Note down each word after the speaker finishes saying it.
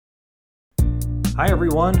Hi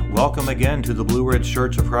everyone, welcome again to the Blue Ridge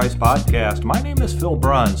Church of Christ podcast. My name is Phil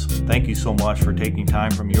Bruns. Thank you so much for taking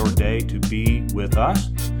time from your day to be with us.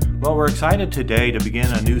 Well, we're excited today to begin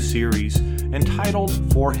a new series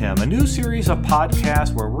entitled For Him, a new series of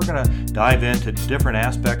podcasts where we're going to dive into different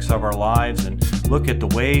aspects of our lives and look at the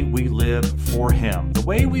way we live for Him, the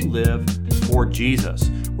way we live for Jesus.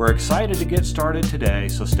 We're excited to get started today,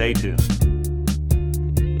 so stay tuned.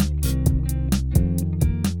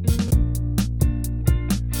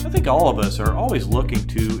 I think all of us are always looking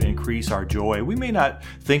to increase our joy. We may not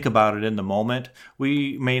think about it in the moment.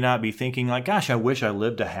 We may not be thinking like, gosh, I wish I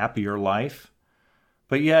lived a happier life.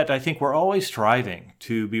 But yet, I think we're always striving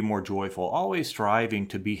to be more joyful, always striving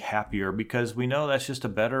to be happier, because we know that's just a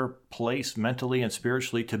better place mentally and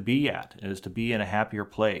spiritually to be at, is to be in a happier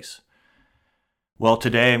place. Well,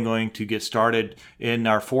 today I'm going to get started in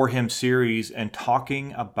our For Him series and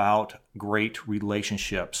talking about great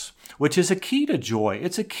relationships, which is a key to joy.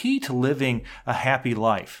 It's a key to living a happy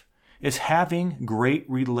life. It's having great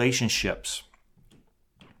relationships.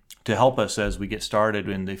 To help us as we get started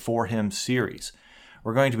in the For Him series,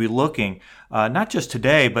 we're going to be looking, not just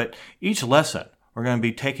today, but each lesson, we're going to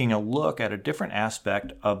be taking a look at a different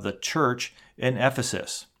aspect of the church in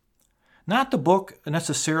Ephesus. Not the book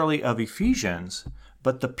necessarily of Ephesians,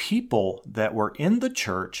 but the people that were in the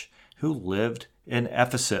church who lived in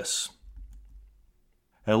Ephesus.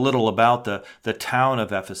 A little about the town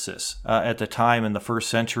of Ephesus. At the time in the first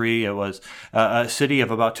century, it was a city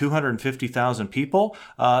of about 250,000 people.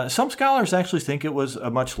 Some scholars actually think it was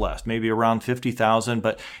much less, maybe around 50,000.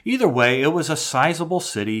 But either way, it was a sizable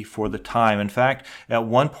city for the time. In fact, at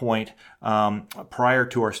one point prior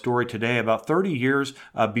to our story today, about 30 years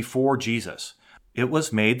before Jesus, it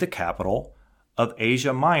was made the capital of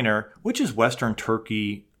Asia Minor, which is Western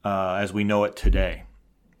Turkey as we know it today.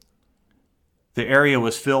 The area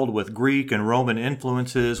was filled with Greek and Roman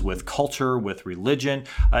influences, with culture, with religion.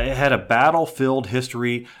 It had a battle-filled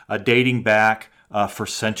history dating back for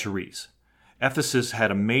centuries. Ephesus had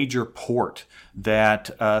a major port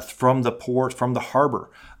that from the harbor,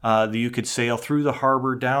 you could sail through the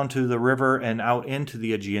harbor down to the river and out into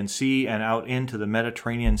the Aegean Sea and out into the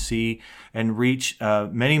Mediterranean Sea and reach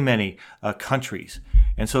many countries.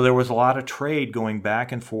 And so there was a lot of trade going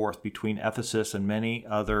back and forth between Ephesus and many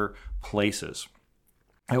other places.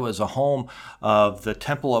 It was a home of the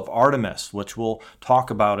Temple of Artemis, which we'll talk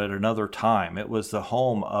about at another time. It was the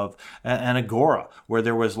home of an agora, where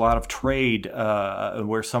there was a lot of trade,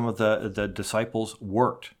 where some of the disciples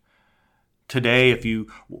worked. Today, if you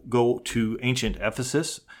go to ancient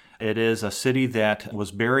Ephesus, it is a city that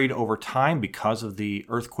was buried over time because of the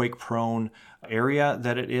earthquake-prone area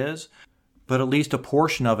that it is. But at least a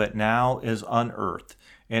portion of it now is unearthed.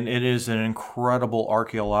 And it is an incredible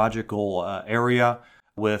archaeological area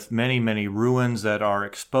with many ruins that are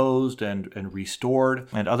exposed and restored,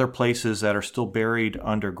 and other places that are still buried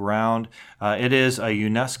underground. It is a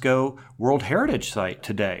UNESCO World Heritage Site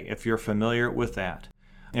today, if you're familiar with that.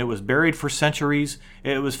 It was buried for centuries.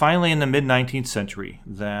 It was finally in the mid-19th century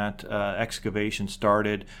that excavation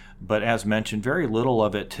started, but as mentioned, very little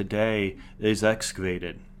of it today is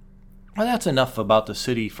excavated. Well, that's enough about the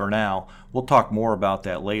city for now. We'll talk more about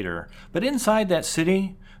that later. But inside that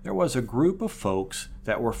city, there was a group of folks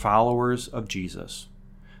that were followers of Jesus.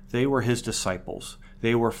 They were his disciples.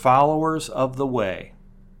 They were followers of the way.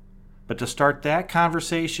 But to start that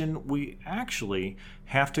conversation, we actually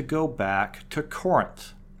have to go back to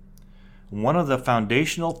Corinth. One of the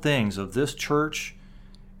foundational things of this church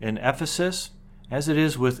in Ephesus, as it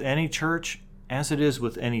is with any church, as it is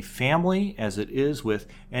with any family, as it is with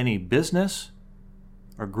any business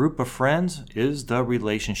or group of friends, is the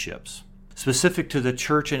relationships. Specific to the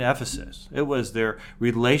church in Ephesus, it was their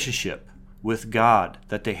relationship with God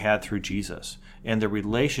that they had through Jesus and their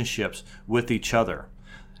relationships with each other.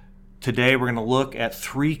 Today we're going to look at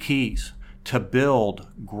 3 keys to build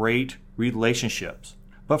great relationships.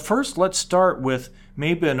 But first, let's start with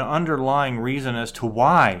maybe an underlying reason as to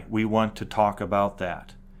why we want to talk about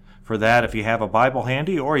that. For that, if you have a Bible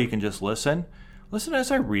handy, or you can just listen as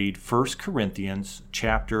I read 1 Corinthians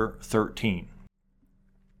chapter 13.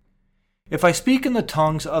 If I speak in the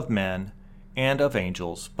tongues of men and of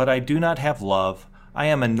angels, but I do not have love, I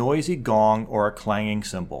am a noisy gong or a clanging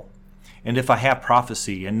cymbal. And if I have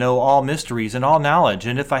prophecy and know all mysteries and all knowledge,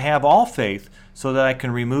 and if I have all faith so that I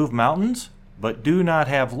can remove mountains, but do not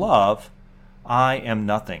have love, I am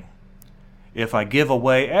nothing. If I give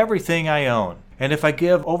away everything I own, and if I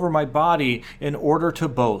give over my body in order to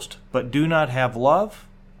boast, but do not have love,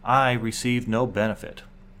 I receive no benefit.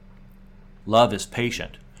 Love is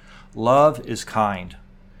patient. Love is kind.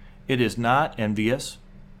 It is not envious.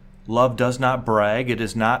 Love does not brag. It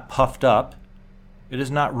is not puffed up. It is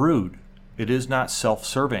not rude. It is not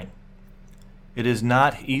self-serving. It is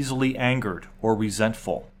not easily angered or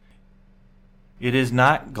resentful. It is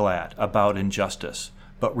not glad about injustice,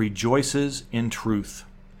 but rejoices in truth.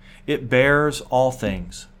 It bears all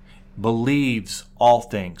things, believes all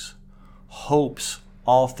things, hopes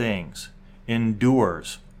all things,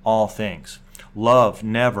 endures all things. Love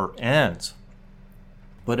never ends.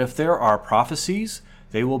 But if there are prophecies,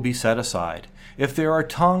 they will be set aside. If there are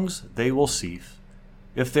tongues, they will cease.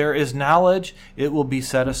 If there is knowledge, it will be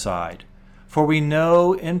set aside. For we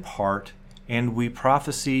know in part, and we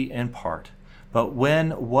prophesy in part. But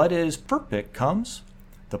when what is perfect comes,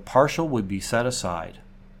 the partial will be set aside.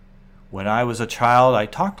 When I was a child, I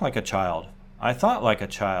talked like a child. I thought like a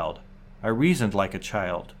child. I reasoned like a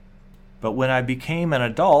child. But when I became an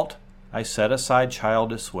adult, I set aside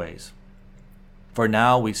childish ways. For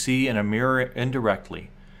now we see in a mirror indirectly,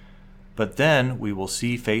 but then we will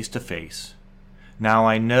see face to face. Now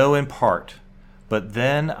I know in part, but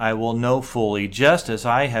then I will know fully, just as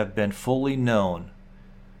I have been fully known.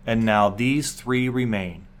 And now these three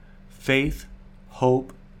remain: faith,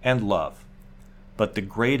 hope, and love. But the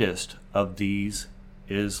greatest of these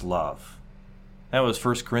is love. That was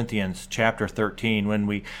 1 Corinthians chapter 13. When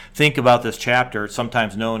we think about this chapter, it's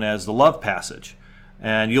sometimes known as the love passage.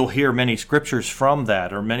 And you'll hear many scriptures from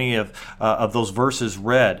that, or many of those verses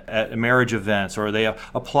read at marriage events, or they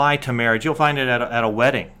apply to marriage. You'll find it at a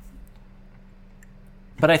wedding.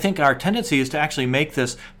 But I think our tendency is to actually make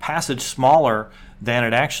this passage smaller than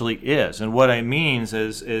it actually is. And what it means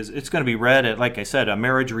is it's going to be read at, like I said, a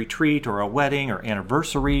marriage retreat or a wedding or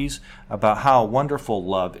anniversaries about how wonderful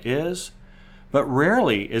love is. But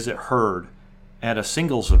rarely is it heard at a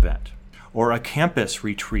singles event or a campus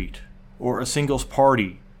retreat or a singles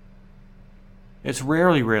party. It's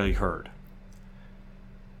rarely heard.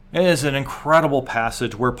 It is an incredible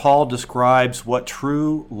passage where Paul describes what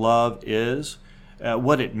true love is,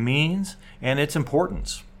 what it means, and its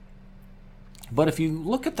importance. But if you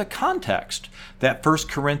look at the context that 1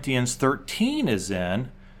 Corinthians 13 is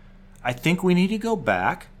in, I think we need to go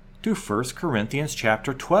back to 1 Corinthians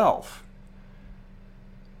chapter 12.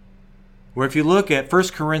 Where if you look at 1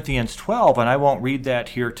 Corinthians 12, and I won't read that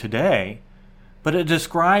here today, but it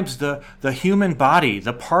describes the human body,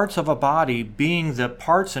 the parts of a body being the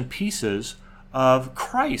parts and pieces of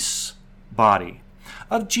Christ's body,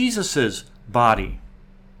 of Jesus's body.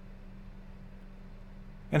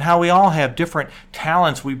 And how we all have different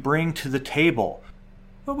talents we bring to the table.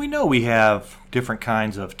 But we know we have different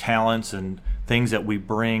kinds of talents and things that we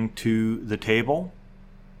bring to the table.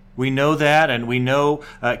 We know that, and we know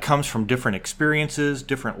it comes from different experiences,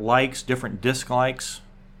 different likes, different dislikes.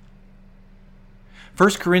 1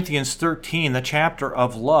 Corinthians 13, the chapter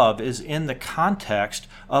of love, is in the context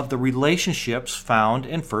of the relationships found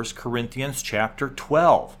in 1 Corinthians chapter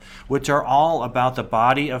 12, which are all about the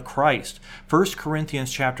body of Christ. 1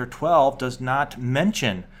 Corinthians chapter 12 does not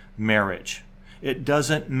mention marriage. It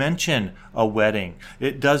doesn't mention a wedding.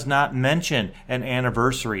 It does not mention an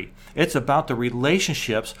anniversary. It's about the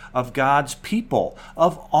relationships of God's people,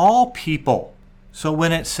 of all people. So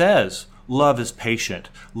when it says, love is patient,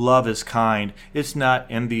 love is kind, it's not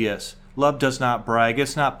envious, love does not brag,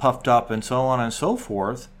 it's not puffed up, and so on and so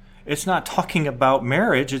forth, it's not talking about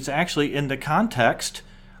marriage. It's actually in the context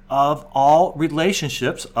of all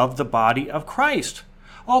relationships of the body of Christ.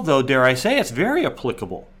 Although, dare I say, it's very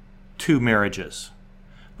applicable to marriages.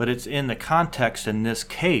 But it's in the context, in this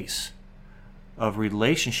case, of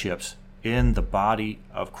relationships in the body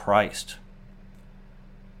of Christ.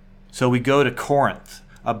 So we go to Corinth,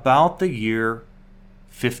 about the year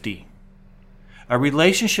 50. A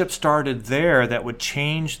relationship started there that would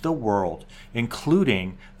change the world,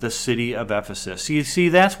 including the city of Ephesus. You see,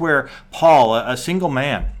 that's where Paul, a single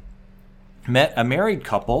man, met a married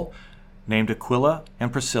couple named Aquila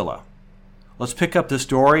and Priscilla. Let's pick up the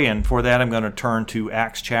story, and for that I'm going to turn to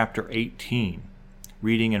Acts chapter 18,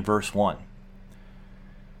 reading in verse 1.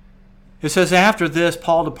 It says, "After this,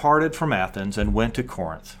 Paul departed from Athens and went to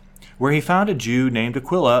Corinth, where he found a Jew named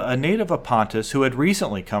Aquila, a native of Pontus, who had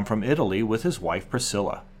recently come from Italy with his wife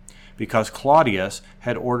Priscilla, because Claudius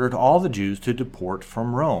had ordered all the Jews to deport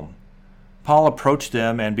from Rome. Paul approached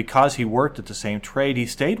them, and because he worked at the same trade, he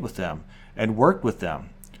stayed with them and worked with them,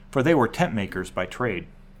 for they were tent makers by trade.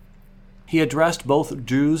 He addressed both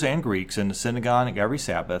Jews and Greeks in the synagogue every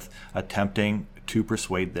Sabbath, attempting to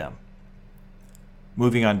persuade them."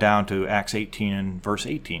 Moving on down to Acts 18 and verse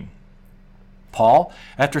 18. "Paul,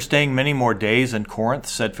 after staying many more days in Corinth,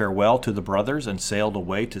 said farewell to the brothers and sailed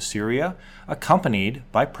away to Syria, accompanied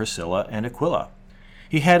by Priscilla and Aquila.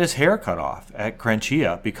 He had his hair cut off at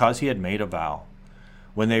Crenchea because he had made a vow.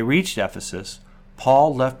 When they reached Ephesus,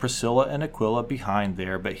 Paul left Priscilla and Aquila behind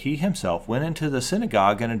there, but he himself went into the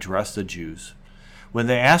synagogue and addressed the Jews. When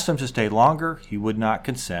they asked him to stay longer, he would not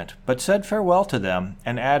consent, but said farewell to them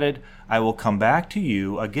and added, "I will come back to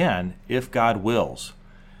you again if God wills."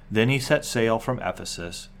 Then he set sail from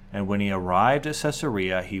Ephesus, and when he arrived at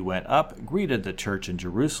Caesarea, he went up, greeted the church in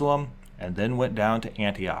Jerusalem, and then went down to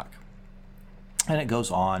Antioch. And it goes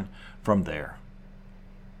on from there.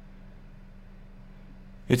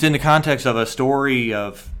 It's in the context of a story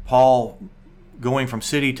of Paul going from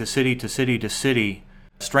city to city to city to city,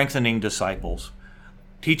 strengthening disciples,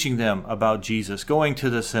 teaching them about Jesus, going to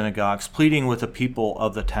the synagogues, pleading with the people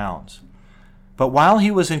of the towns. But while he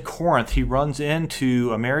was in Corinth, he runs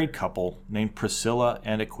into a married couple named Priscilla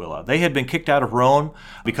and Aquila. They had been kicked out of Rome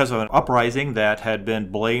because of an uprising that had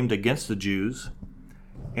been blamed against the Jews,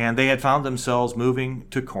 and they had found themselves moving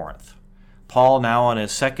to Corinth. Paul, now on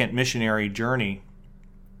his second missionary journey,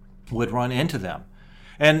 would run into them.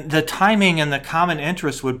 And the timing and the common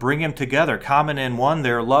interests would bring him together. Common in one,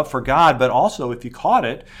 their love for God, but also, if you caught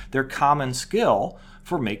it, their common skill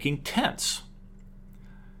for making tents.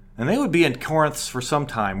 And they would be in Corinth for some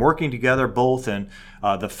time, working together both in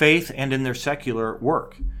the faith and in their secular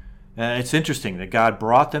work. It's interesting that God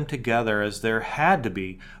brought them together as there had to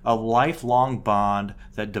be a lifelong bond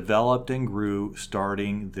that developed and grew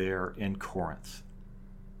starting there in Corinth.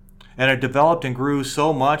 And it developed and grew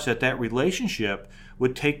so much that that relationship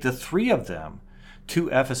would take the three of them to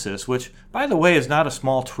Ephesus, which, by the way, is not a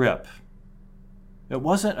small trip. It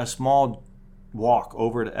wasn't a small walk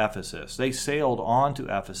over to Ephesus. They sailed on to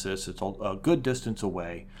Ephesus. It's a good distance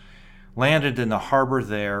away, landed in the harbor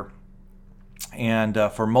there, and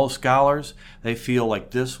for most scholars, they feel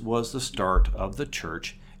like this was the start of the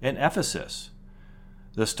church in Ephesus.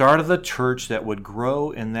 The start of the church that would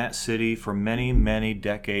grow in that city for many, many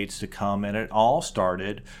decades to come. And it all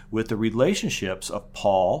started with the relationships of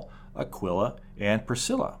Paul, Aquila, and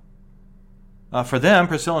Priscilla. For them,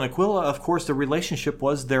 Priscilla and Aquila, of course, the relationship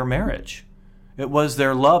was their marriage. It was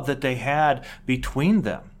their love that they had between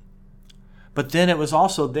them. But then it was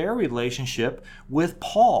also their relationship with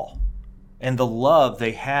Paul and the love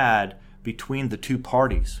they had between the two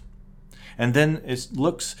parties. And then it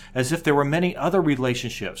looks as if there were many other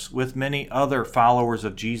relationships with many other followers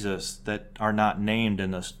of Jesus that are not named in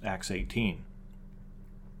this Acts 18.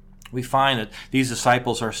 We find that these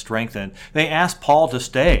disciples are strengthened. They asked Paul to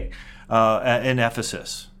stay in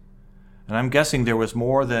Ephesus. And I'm guessing there was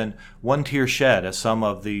more than one tear shed as some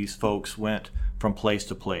of these folks went from place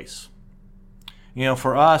to place. You know,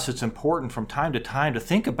 for us, it's important from time to time to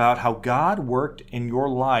think about how God worked in your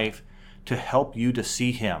life to help you to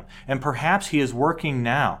see him. And perhaps he is working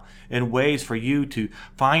now in ways for you to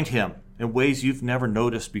find him in ways you've never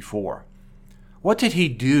noticed before. What did he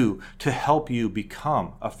do to help you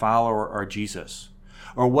become a follower of Jesus?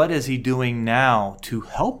 Or what is he doing now to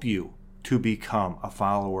help you to become a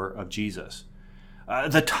follower of Jesus?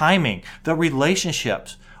 The timing, the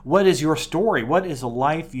relationships. What is your story? What is the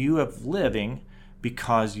life you have living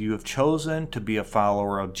because you have chosen to be a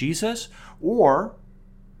follower of Jesus? Or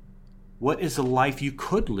what is the life you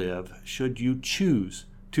could live should you choose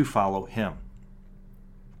to follow him?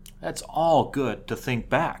 That's all good to think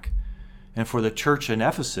back. And for the church in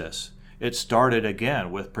Ephesus, it started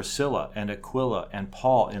again with Priscilla and Aquila and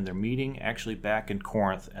Paul in their meeting actually back in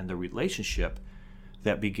Corinth and the relationship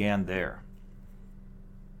that began there.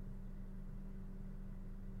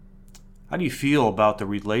 How do you feel about the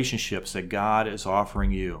relationships that God is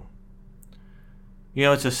offering you? You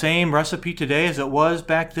know, it's the same recipe today as it was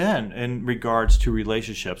back then in regards to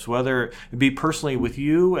relationships, whether it be personally with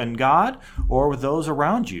you and God or with those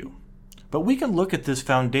around you. But we can look at this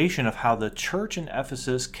foundation of how the church in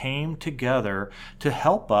Ephesus came together to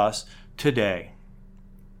help us today.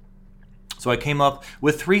 So I came up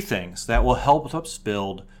with 3 things that will help us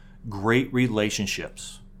build great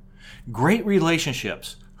relationships. Great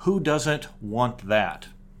relationships. Who doesn't want that?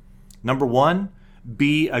 Number 1,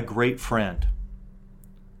 be a great friend.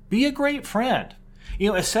 Be a great friend. You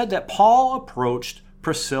know, it's said that Paul approached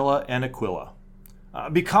Priscilla and Aquila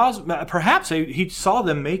because perhaps he saw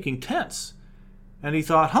them making tents. And he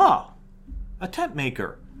thought, a tent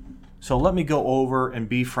maker. So let me go over and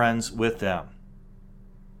be friends with them.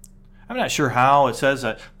 I'm not sure how it says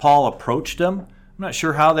that Paul approached them. I'm not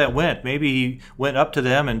sure how that went. Maybe he went up to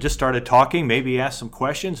them and just started talking. Maybe he asked some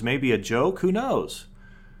questions. Maybe a joke. Who knows?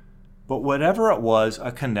 But whatever it was,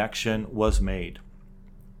 a connection was made.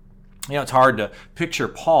 You know, it's hard to picture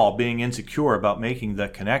Paul being insecure about making the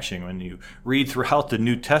connection. When you read throughout the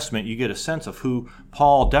New Testament, you get a sense of who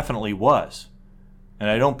Paul definitely was. And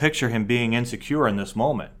I don't picture him being insecure in this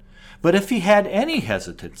moment. But if he had any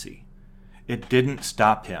hesitancy, it didn't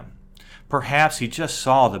stop him. Perhaps he just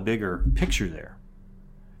saw the bigger picture there.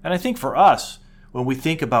 And I think for us, when we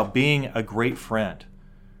think about being a great friend,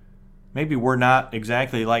 maybe we're not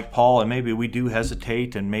exactly like Paul, and maybe we do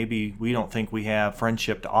hesitate, and maybe we don't think we have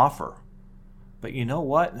friendship to offer. But you know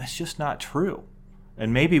what? That's just not true.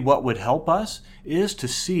 And maybe what would help us is to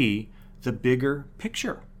see the bigger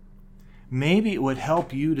picture. Maybe it would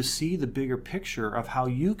help you to see the bigger picture of how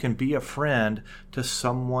you can be a friend to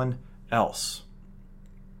someone else.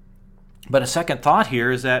 But a second thought here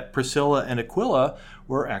is that Priscilla and Aquila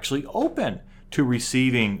were actually open to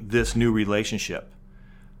receiving this new relationship.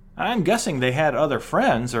 I'm guessing they had other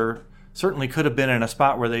friends, or certainly could have been in a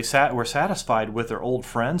spot where they were satisfied with their old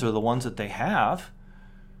friends or the ones that they have.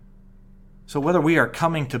 So whether we are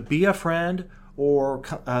coming to be a friend or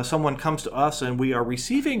someone comes to us and we are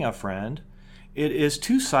receiving a friend, it is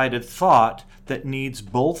two-sided thought that needs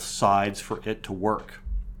both sides for it to work.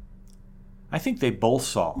 I think they both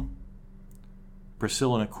saw,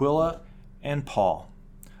 Priscilla and Aquila and Paul.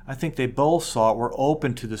 I think they both saw were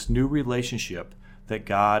open to this new relationship that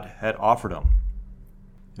God had offered them.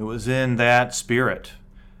 It was in that spirit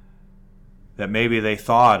that maybe they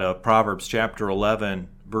thought of Proverbs chapter 11,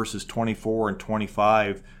 verses 24 and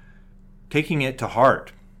 25, taking it to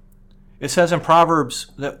heart. It says in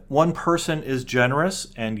Proverbs that one person is generous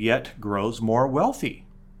and yet grows more wealthy,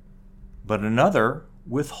 but another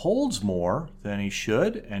withholds more than he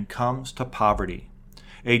should and comes to poverty.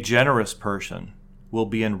 A generous person will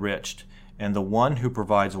be enriched, and the one who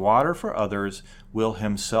provides water for others will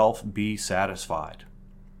himself be satisfied.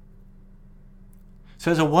 It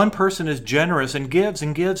says that one person is generous and gives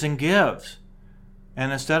and gives and gives,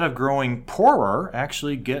 and instead of growing poorer,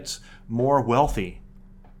 actually gets more wealthy.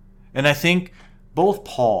 And I think both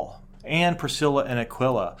Paul and Priscilla and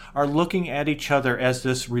Aquila are looking at each other as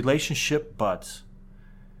this relationship buds.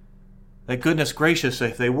 That goodness gracious,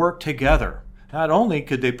 if they work together, not only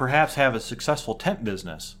could they perhaps have a successful tent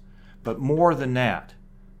business, but more than that,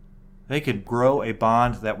 they could grow a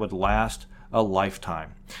bond that would last a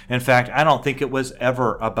lifetime. In fact, I don't think it was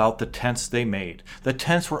ever about the tents they made. The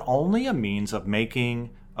tents were only a means of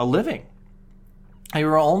making a living. They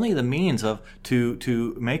were only the means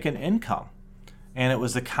to make an income. And it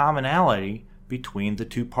was the commonality between the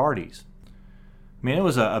two parties. I mean, it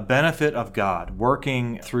was a benefit of God,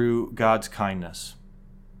 working through God's kindness.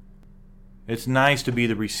 It's nice to be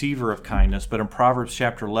the receiver of kindness, but in Proverbs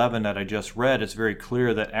chapter 11 that I just read, it's very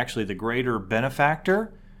clear that actually the greater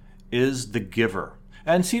benefactor is the giver.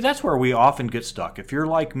 And see, that's where we often get stuck. If you're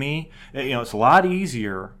like me, it's a lot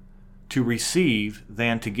easier to receive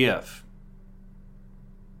than to give.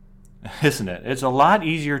 Isn't it? It's a lot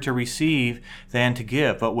easier to receive than to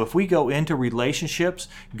give. But if we go into relationships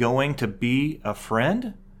going to be a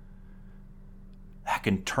friend, that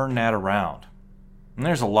can turn that around. And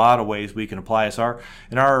there's a lot of ways we can apply this.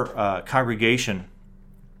 In our congregation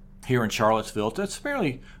here in Charlottesville, it's a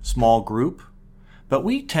fairly small group, but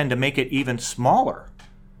we tend to make it even smaller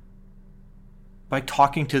by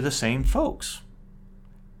talking to the same folks.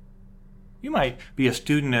 You might be a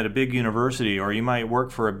student at a big university, or you might work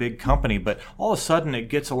for a big company, but all of a sudden it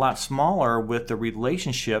gets a lot smaller with the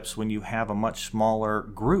relationships when you have a much smaller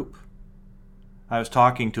group. I was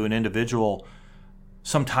talking to an individual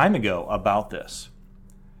some time ago about this.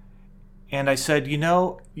 And I said,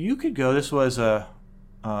 you could go, this was an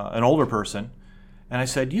older person, and I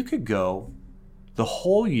said, you could go the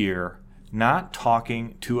whole year not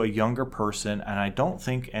talking to a younger person, and I don't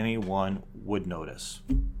think anyone would notice.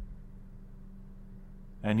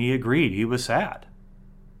 And he agreed. He was sad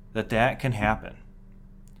that can happen.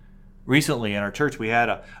 Recently in our church, we had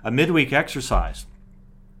a midweek exercise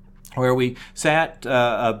where we sat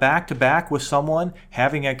back to back with someone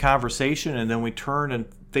having a conversation, and then we turned and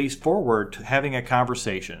faced forward to having a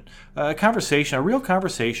conversation, a real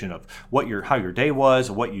conversation of how your day was,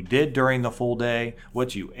 what you did during the full day,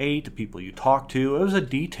 what you ate, the people you talked to. It was a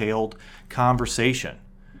detailed conversation.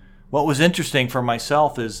 What was interesting for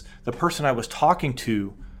myself is the person I was talking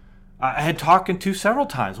to, I had talked to several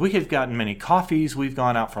times. We had gotten many coffees. We've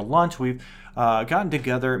gone out for lunch. We've gotten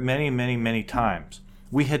together many, many, many times.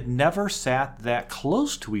 We had never sat that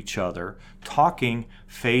close to each other talking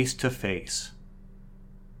face to face.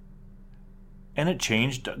 And it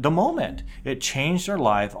changed the moment. It changed our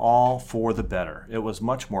life all for the better. It was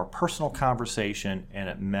much more personal conversation, and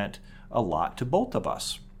it meant a lot to both of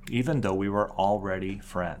us, even though we were already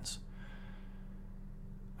friends.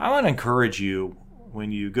 I want to encourage you,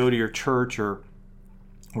 when you go to your church or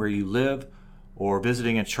where you live or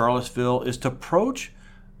visiting in Charlottesville, is to approach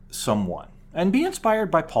someone And be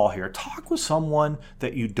inspired by Paul here. Talk with someone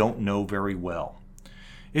that you don't know very well.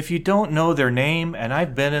 If you don't know their name, and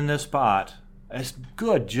I've been in this spot, it's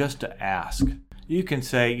good just to ask. You can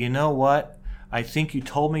say, you know what? I think you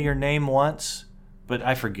told me your name once, but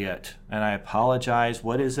I forget, and I apologize.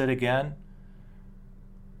 What is it again?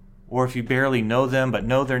 Or if you barely know them but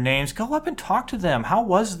know their names, go up and talk to them. How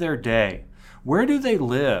was their day? Where do they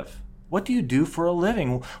live? What do you do for a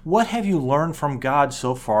living? What have you learned from God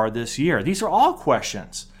so far this year? These are all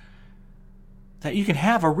questions that you can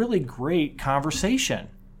have a really great conversation.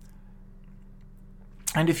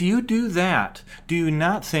 And if you do that, do you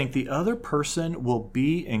not think the other person will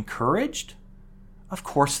be encouraged? Of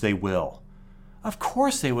course they will. Of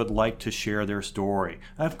course they would like to share their story.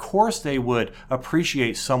 Of course they would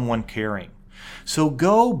appreciate someone caring. So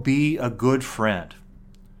go be a good friend.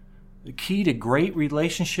 The key to great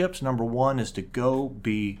relationships, number one, is to go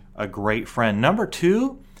be a great friend. Number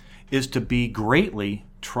two is to be greatly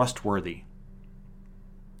trustworthy.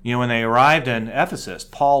 You know, when they arrived in Ephesus,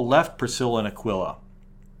 Paul left Priscilla and Aquila.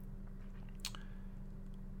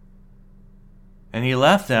 And he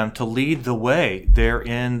left them to lead the way there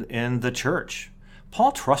in the church.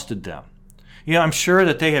 Paul trusted them. You know, I'm sure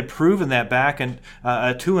that they had proven that back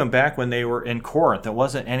to him back when they were in Corinth. It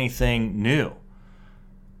wasn't anything new.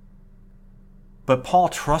 But Paul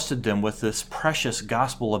trusted them with this precious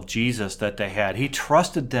gospel of Jesus that they had. He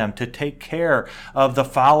trusted them to take care of the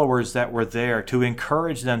followers that were there, to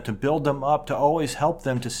encourage them, to build them up, to always help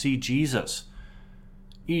them to see Jesus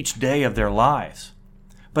each day of their lives.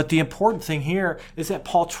 But the important thing here is that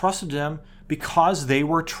Paul trusted them because they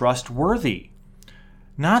were trustworthy,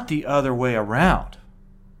 not the other way around.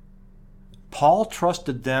 Paul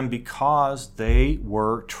trusted them because they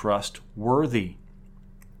were trustworthy.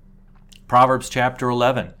 Proverbs chapter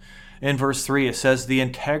 11, in verse 3, it says, "The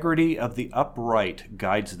integrity of the upright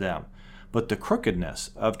guides them, but the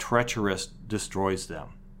crookedness of treacherous destroys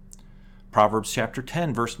them." Proverbs chapter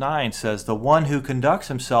 10, verse 9 says, "The one who conducts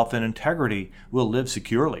himself in integrity will live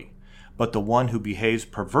securely, but the one who behaves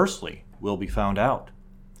perversely will be found out."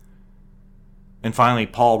 And finally,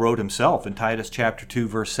 Paul wrote himself in Titus chapter 2,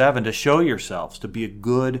 verse 7, to show yourselves to be a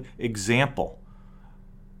good example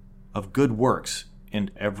of good works in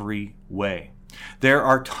every way. There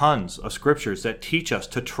are tons of scriptures that teach us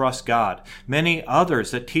to trust God, many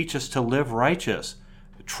others that teach us to live righteous,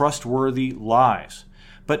 trustworthy lives.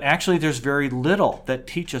 But actually, there's very little that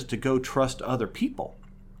teach us to go trust other people.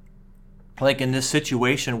 Like in this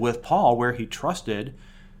situation with Paul, where he trusted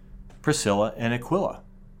Priscilla and Aquila.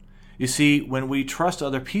 You see, when we trust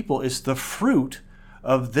other people, it's the fruit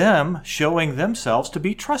of them showing themselves to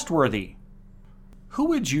be trustworthy. Who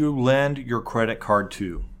would you lend your credit card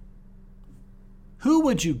to? Who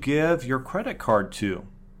would you give your credit card to?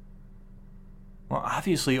 Well,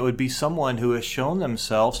 obviously, it would be someone who has shown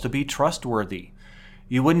themselves to be trustworthy.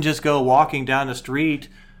 You wouldn't just go walking down the street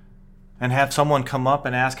and have someone come up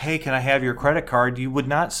and ask, "Hey, can I have your credit card?" You would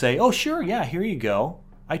not say, "Oh, sure, yeah, here you go.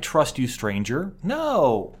 I trust you, stranger."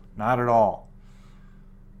 No, not at all.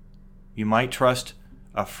 You might trust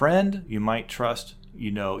a friend. You might trust,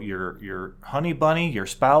 your honey bunny, your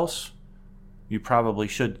spouse. You probably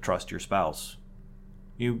should trust your spouse.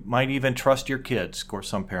 You might even trust your kids. Of course,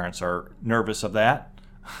 some parents are nervous of that.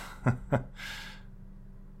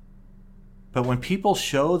 But when people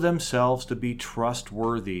show themselves to be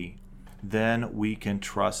trustworthy, then we can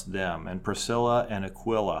trust them. And Priscilla and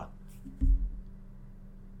Aquila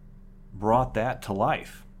brought that to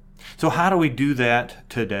life. So how do we do that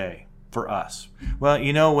today for us? Well,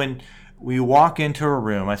 when we walk into a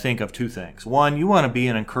room, I think of two things. One, you want to be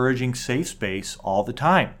an encouraging, safe space all the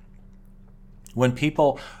time. When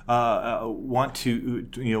people want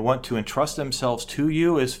to entrust themselves to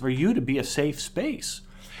you, is for you to be a safe space.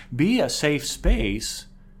 Be a safe space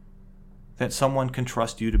that someone can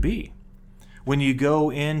trust you to be. When you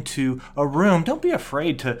go into a room, don't be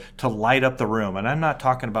afraid to light up the room. And I'm not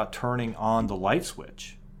talking about turning on the light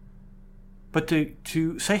switch. But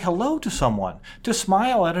to say hello to someone, to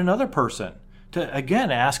smile at another person, to,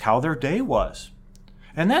 again, ask how their day was.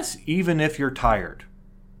 And that's even if you're tired.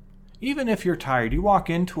 Even if you're tired, you walk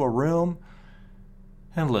into a room,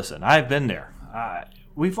 and listen, I've been there.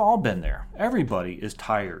 We've all been there. Everybody is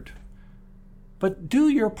tired. But do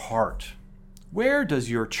your part. Where does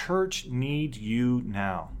your church need you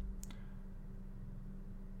now?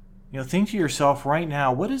 Think to yourself right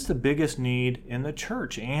now, what is the biggest need in the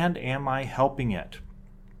church, and am I helping it?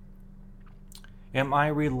 Am I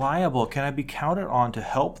reliable? Can I be counted on to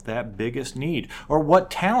help that biggest need? Or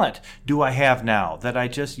what talent do I have now that I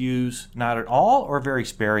just use not at all or very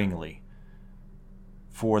sparingly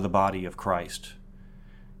for the body of Christ?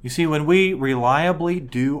 You see, when we reliably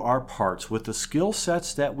do our parts with the skill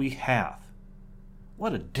sets that we have,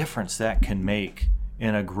 what a difference that can make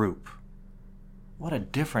in a group. What a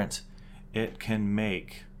difference it can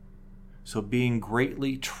make. So being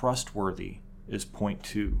greatly trustworthy is point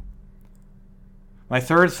 2. My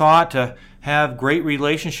third thought, to have great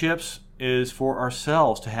relationships, is for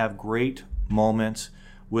ourselves to have great moments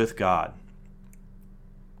with God.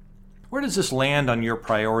 Where does this land on your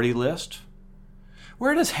priority list?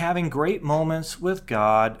 Where does having great moments with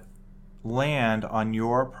God land on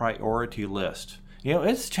your priority list?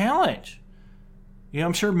 It's a challenge.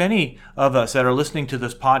 I'm sure many of us that are listening to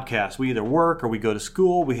this podcast, we either work or we go to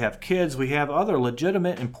school, we have kids, we have other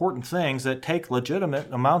legitimate, important things that take legitimate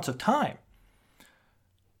amounts of time.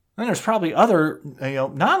 And there's probably other,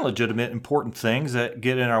 non-legitimate, important things that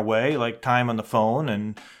get in our way, like time on the phone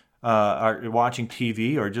and watching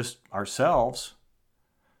TV or just ourselves.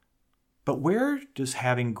 But where does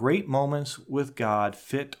having great moments with God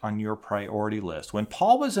fit on your priority list? When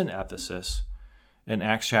Paul was in Ephesus, in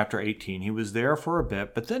Acts chapter 18, he was there for a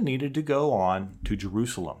bit, but then needed to go on to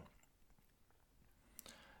Jerusalem.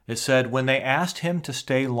 It said, when they asked him to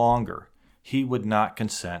stay longer, he would not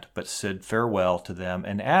consent, but said farewell to them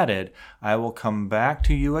and added, I will come back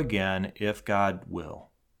to you again if God will.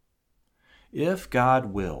 If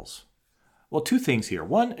God wills. Well, 2 things here.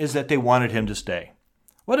 One is that they wanted him to stay.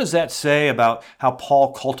 What does that say about how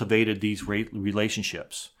Paul cultivated these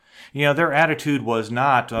relationships? Their attitude was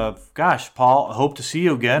not of, gosh, Paul, I hope to see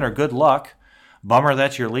you again, or good luck. Bummer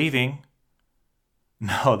that you're leaving.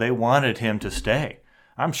 No, they wanted him to stay.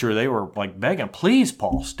 I'm sure they were begging, please,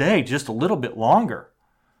 Paul, stay just a little bit longer.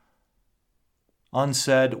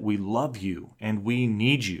 Unsaid, we love you and we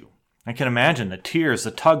need you. I can imagine the tears,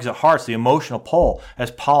 the tugs at hearts, the emotional pull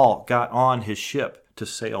as Paul got on his ship to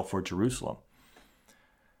sail for Jerusalem.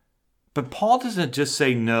 But Paul doesn't just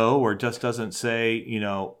say no, or just doesn't say,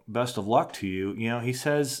 best of luck to you. He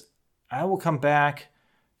says, I will come back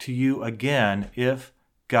to you again if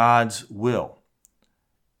God's will.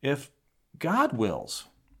 If God wills.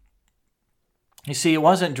 You see, it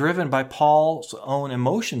wasn't driven by Paul's own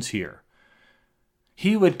emotions here.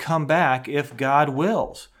 He would come back if God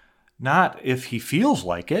wills, not if he feels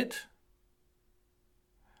like it,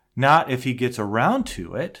 not if he gets around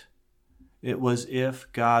to it. It was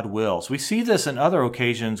if God wills. We see this in other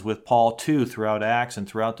occasions with Paul too, throughout Acts and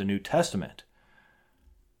throughout the New Testament.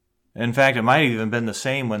 In fact, it might have even been the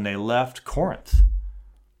same when they left Corinth.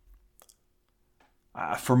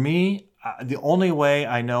 For me, the only way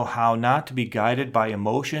I know how not to be guided by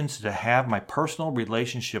emotions is to have my personal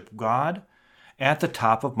relationship with God at the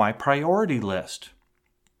top of my priority list.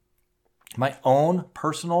 My own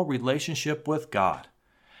personal relationship with God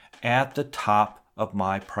at the top of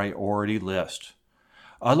my priority list.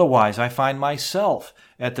 Otherwise, I find myself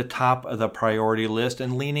at the top of the priority list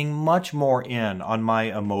and leaning much more in on my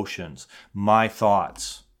emotions, my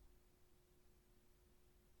thoughts,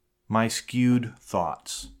 my skewed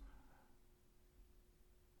thoughts.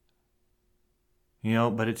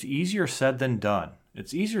 But it's easier said than done.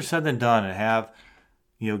 It's easier said than done to have,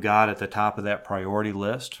 God at the top of that priority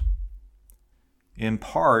list. In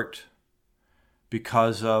part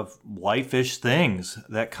because of life-ish things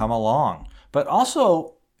that come along. But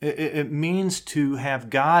also, it means to have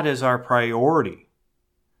God as our priority.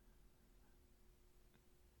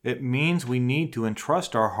 It means we need to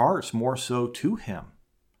entrust our hearts more so to Him.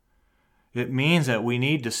 It means that we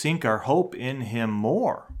need to sink our hope in Him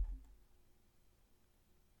more.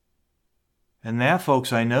 And that,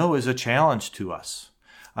 folks, I know is a challenge to us.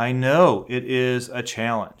 I know it is a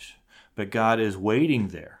challenge, but God is waiting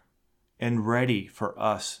there and ready for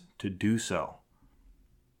us to do so.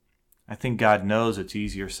 I think God knows it's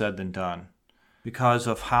easier said than done because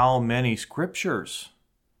of how many scriptures,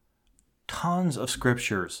 tons of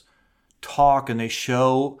scriptures, talk and they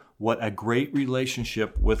show what a great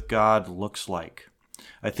relationship with God looks like.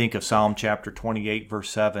 I think of Psalm chapter 28,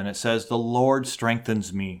 verse 7. It says, "The Lord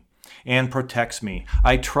strengthens me and protects me.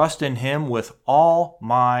 I trust in Him with all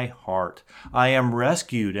my heart. I am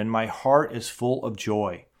rescued and my heart is full of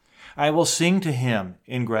joy. I will sing to Him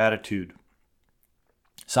in gratitude."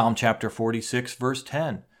 Psalm chapter 46, verse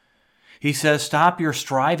 10. He says, "Stop your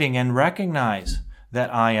striving and recognize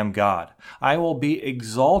that I am God. I will be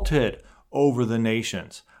exalted over the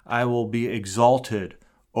nations. I will be exalted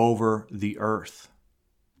over the earth."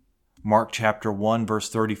 Mark chapter 1, verse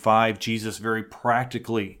 35, Jesus very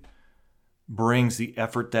practically brings the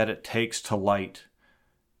effort that it takes to light.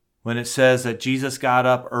 When it says that Jesus got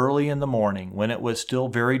up early in the morning, when it was still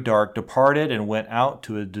very dark, departed and went out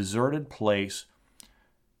to a deserted place,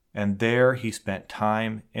 and there he spent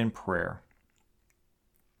time in prayer.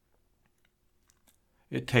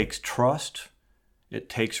 It takes trust, it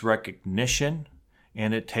takes recognition,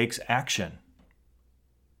 and it takes action.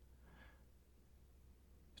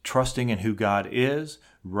 Trusting in who God is,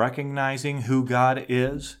 recognizing who God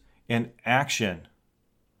is, and action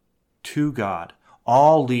to God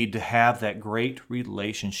all lead to have that great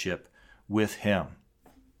relationship with Him.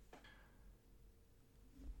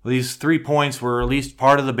 These 3 points were at least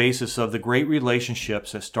part of the basis of the great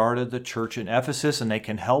relationships that started the church in Ephesus, and they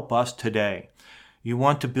can help us today. You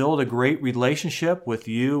want to build a great relationship with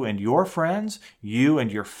you and your friends, you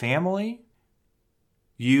and your family,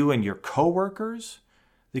 you and your coworkers.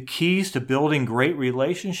 The keys to building great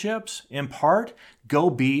relationships, in part, go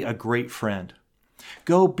be a great friend.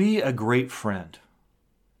 Go be a great friend,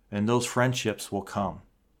 and those friendships will come.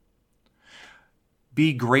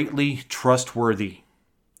 Be greatly trustworthy.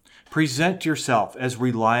 Present yourself as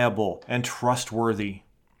reliable and trustworthy,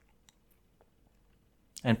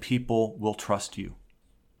 and people will trust you.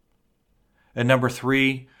 And number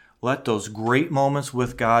 3, let those great moments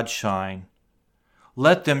with God shine.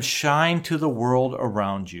 Let them shine to the world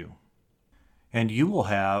around you, and you will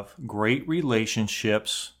have great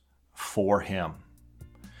relationships for Him.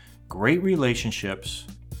 Great relationships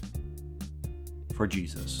for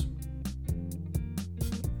Jesus.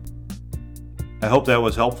 I hope that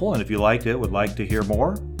was helpful, and if you liked it, would like to hear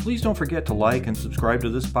more, please don't forget to like and subscribe to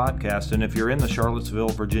this podcast. And if you're in the Charlottesville,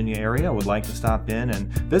 Virginia area, would like to stop in and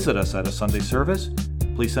visit us at a Sunday service,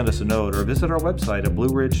 please send us a note or visit our website at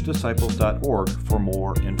blueridgedisciples.org for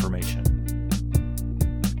more information.